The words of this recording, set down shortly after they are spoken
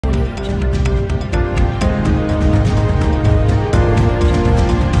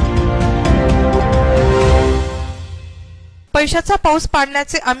पैशाचा पाऊस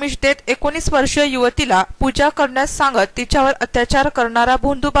पाडण्याचे आमिष देत 19 वर्षीय युवतीला पूजा करण्यास सांगत तिच्यावर अत्याचार करणारा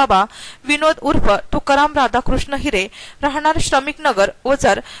भोंदूबाबा विनोद उर्फ तुकाराम राधाकृष्ण हिरे राहणार श्रमिक नगर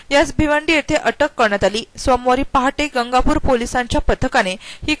ओझर यास भिवंडी येथे अटक करण्यात आली। सोमवारी पहाटे गंगापूर पोलिसांच्या पथकाने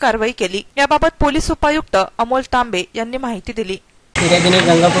ही कारवाई केली। याबाबत पोलीस उपायुक्त अमोल तांबे यांनी माहिती दिली। फिर्यादीने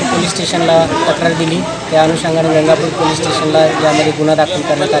गंगापूर पोलीस स्टेशनला तक्रार दिली। त्या अनुषंगाने गंगापूर पोलीस स्टेशनला यामध्ये गुन्हा दाखल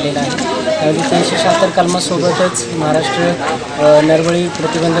करण्यात आलेला आहे। त्यामध्ये 376 कलमासोबतच महाराष्ट्र नरबळी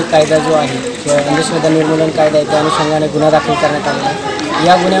प्रतिबंधक कायदा जो आहे किंवा अंधश्रद्धा निर्मूलन कायदा आहे त्या अनुषंगाने गुन्हा दाखल करण्यात आलेला आहे।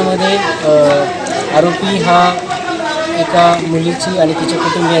 या गुन्ह्यामध्ये आरोपी हा एका मुलीची आणि तिच्या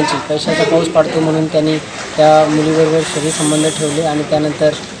कुटुंबियांची पैशाचा पाऊस पाडतो म्हणून त्यांनी त्या मुलीबरोबर शरीर संबंध ठेवले आणि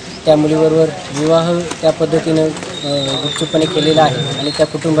त्यानंतर त्या मुलीबरोबर विवाह त्या पद्धतीने गुपचूपपणे केलेला आहे आणि त्या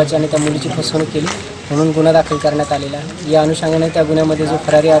कुटुंबाची आणि त्या मुलीची फसवणूक केली म्हणून गुन्हा दाखल करण्यात आलेला आहे। या अनुषंगाने त्या गुन्ह्यामध्ये जो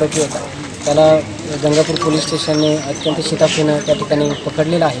फरारी आरोपी होता त्याला गंगापूर पोलीस स्टेशनने अत्यंत शिताफीनं त्या ठिकाणी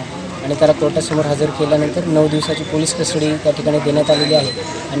पकडलेला आहे आणि त्याला कोर्टासमोर हजर केल्यानंतर 9 दिवसाची पोलीस कस्टडी त्या ठिकाणी देण्यात आलेली आहे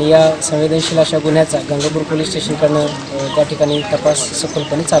आणि या संवेदनशील अशा गुन्ह्याचा गंगापूर पोलीस स्टेशनकडून त्या ठिकाणी तपास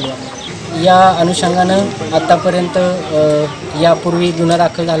सखोलपणे चालू आहे। या अनुषंगानं आत्तापर्यंत यापूर्वी गुन्हा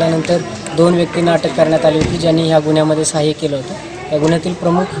दाखल झाल्यानंतर 2 व्यक्तींना अटक करण्यात आली होती ज्यांनी ह्या गुन्ह्यामध्ये सहाय्य केलं होतं। या गुन्ह्यातील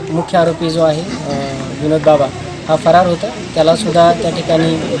मुख्य आरोपी जो आहे विनोद बाबा हा फरार होता। त्यालासुद्धा त्या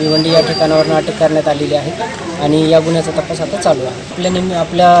ठिकाणी भिवंडी या ठिकाणावरून अटक करण्यात आलेली आहे आणि या गुन्ह्याचा तपास आता चालू आहे।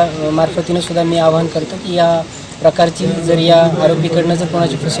 आपल्या मार्फतीनं सुद्धा मी आवाहन करतो की या प्रकारची जर या आरोपीकडनं जर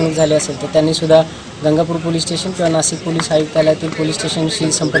कोणाची फसवणूक झाली असेल तर त्यांनीसुद्धा गंगापूर पोलीस स्टेशन किंवा नाशिक पोलीस आयुक्तालयातील पोलीस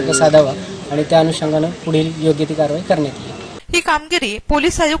स्टेशनशी संपर्क साधावा आणि त्या अनुषंगानं पुढील योग्य ती कारवाई करण्यात येईल। ही कामगिरी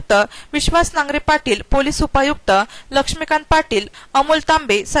पोलीस आयुक्त विश्वास नांगरे पाटील, पोलीस उपायुक्त लक्ष्मीकांत पाटील, अमोल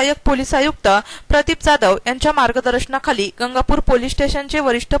तांबे, सहाय्यक पोलीस आयुक्त प्रदीप जाधव यांच्या मार्गदर्शनाखाली गंगापूर पोलीस स्टेशनचे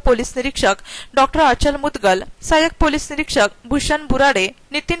वरिष्ठ पोलीस निरीक्षक डॉक्टर अचल मुदगल, सहाय्यक पोलीस निरीक्षक भूषण बुराडे,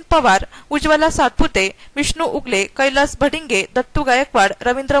 नितीन पवार, उज्ज्वला सातपुते, विष्णू उगले, कैलास भडिंगे, दत्तू गायकवाड,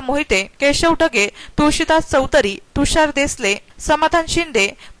 रवींद्र मोहिते, केशव ढगे, तुळशीदास चौधरी, तुषार देसले, समाधान शिंदे,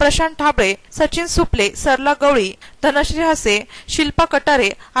 प्रशांत ठाबळे, सचिन सुपले, सरला गवळी, धनश्री हसे, शिल्पा कटारे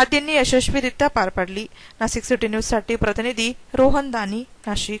आदींनी यशस्वीरित्या पार पाडली। नाशिक सिटी न्यूज साठी प्रतिनिधी रोहन दानी,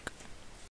 नाशिक।